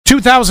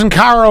2,000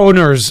 car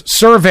owners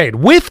surveyed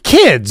with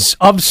kids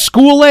of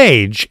school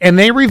age, and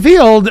they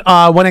revealed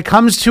when it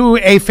comes to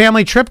a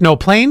family trip, no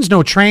planes,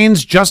 no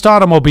trains, just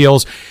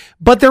automobiles.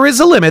 But there is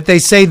a limit. They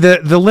say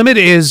the limit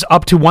is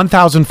up to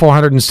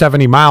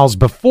 1,470 miles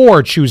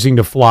before choosing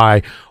to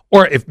fly,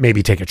 or if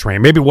maybe take a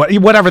train, maybe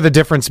whatever the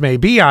difference may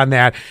be on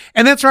that.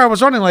 And that's where I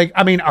was wondering, like,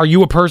 I mean, are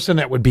you a person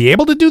that would be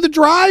able to do the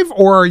drive,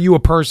 or are you a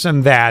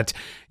person that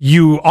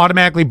you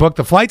automatically book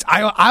the flights?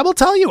 I will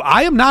tell you,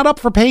 I am not up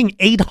for paying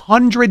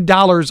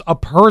 $800 a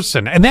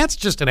person, and that's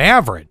just an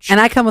average. And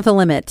I come with a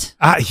limit.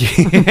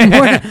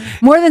 Yeah.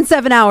 more than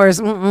 7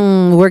 hours.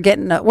 We're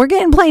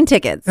getting plane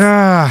tickets.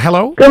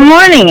 Hello? Good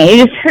morning.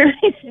 You just heard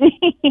me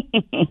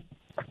sneeze.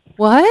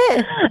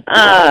 What?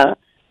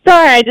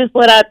 Sorry, I just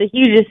let out the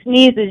hugest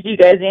sneeze as you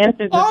guys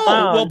answered the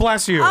phone. Well,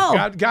 bless you.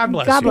 Oh, God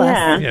bless God you. bless.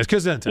 Yeah. Yes,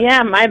 because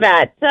Yeah, my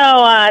bad.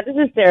 So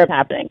this is Sarah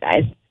happening,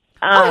 guys.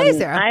 Hey,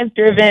 Sarah. I've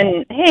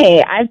driven,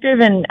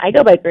 I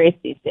go by Grace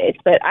these days,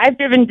 but I've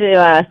driven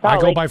to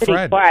Salt go Lake by City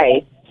Fred.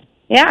 twice.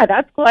 Yeah,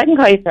 that's cool. I can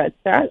call you Fred,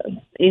 Sarah.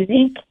 That's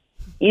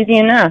easy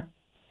enough.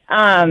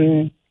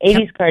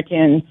 80s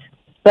cartoons.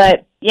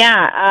 But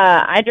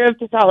yeah, I drove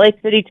to Salt Lake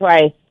City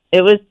twice.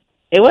 It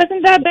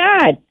wasn't that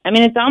bad. I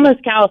mean, it's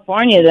almost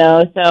California,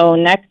 though, so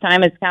next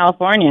time it's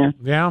California.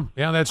 Yeah,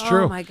 that's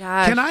true. Oh, my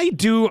gosh. Can I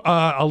do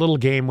a little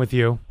game with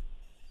you?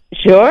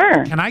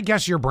 Sure. Can I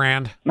guess your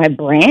brand? My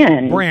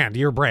brand.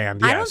 Your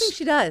brand, yes. I don't think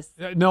she does.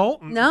 No?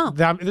 No.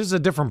 This is a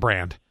different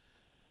brand.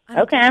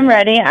 Okay, I'm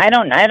ready. I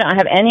don't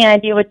have any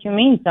idea what you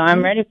mean, so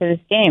I'm ready for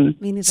this game.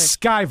 Me neither.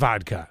 Sky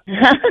Vodka.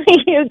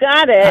 You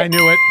got it. I knew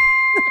it.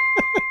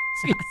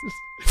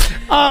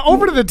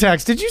 Over to the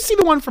text. Did you see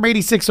the one from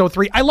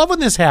 8603? I love when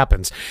this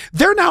happens.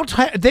 They're now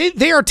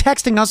they are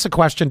texting us a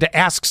question to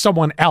ask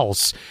someone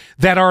else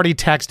that already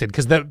texted,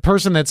 because the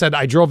person that said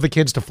I drove the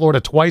kids to Florida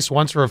twice,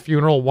 once for a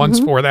funeral, once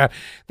for that,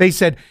 they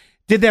said,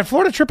 did that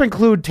Florida trip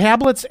include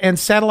tablets and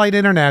satellite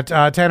internet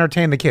to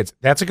entertain the kids?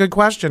 That's a good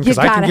question, because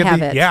You I can gotta get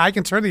have it. Yeah, I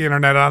can turn the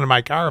internet on in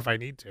my car if I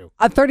need to.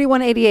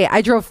 3188.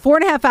 I drove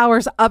 4.5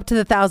 hours up to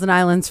the Thousand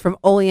Islands from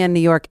Olean,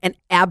 New York, and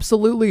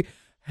absolutely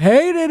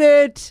hated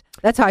it.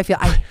 That's how I feel.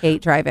 I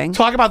hate driving.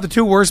 Talk about the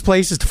two worst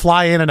places to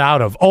fly in and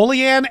out of: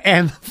 Olean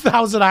and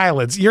Thousand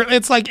Islands.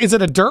 It's like, is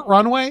it a dirt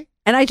runway?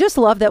 And I just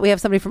love that we have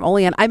somebody from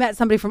Olean. I met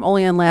somebody from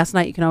Olean last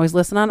night. You can always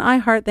listen on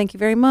iHeart. Thank you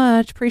very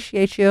much.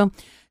 Appreciate you.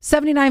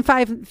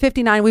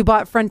 79,559. We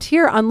bought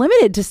Frontier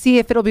Unlimited to see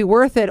if it'll be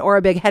worth it or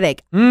a big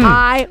headache.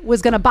 I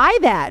was going to buy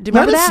that. Do you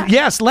remember that?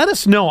 Yes, let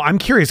us know. I'm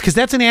curious, because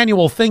that's an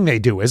annual thing they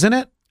do, isn't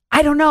it?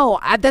 I don't know.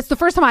 That's the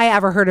first time I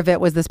ever heard of it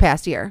was this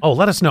past year. Oh,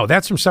 let us know.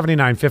 That's from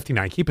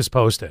 7959. Keep us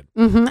posted.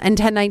 And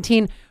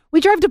 1019.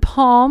 We drive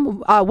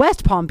to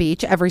West Palm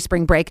Beach every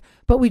spring break,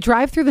 but we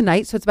drive through the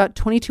night, so it's about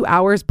 22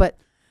 hours, but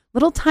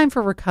little time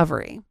for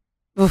recovery.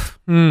 Oof,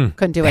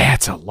 couldn't do it.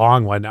 That's a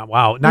long one.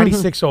 Wow.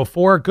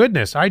 9604.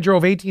 Goodness, I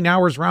drove 18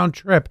 hours round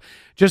trip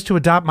just to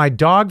adopt my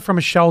dog from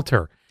a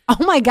shelter. Oh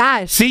my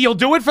gosh. See, you'll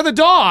do it for the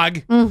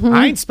dog.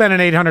 I ain't spending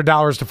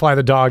 $800 to fly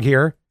the dog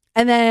here.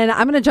 And then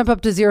I'm going to jump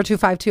up to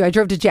 0252. I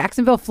drove to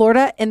Jacksonville,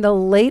 Florida in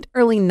the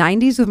early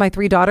 90s with my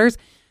 3 daughters.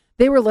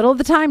 They were little at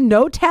the time,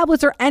 no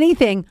tablets or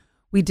anything.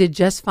 We did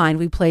just fine.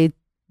 We played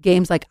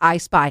games like I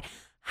Spy.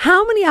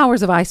 How many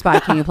hours of I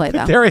Spy can you play,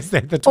 though? There is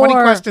the 20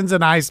 questions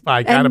in I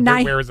Spy kind of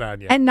wears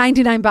on you. And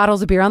 99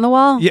 bottles of beer on the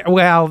wall? Yeah,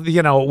 well,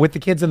 with the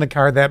kids in the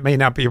car, that may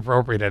not be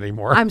appropriate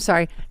anymore. I'm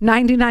sorry,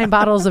 99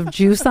 bottles of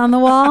juice on the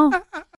wall?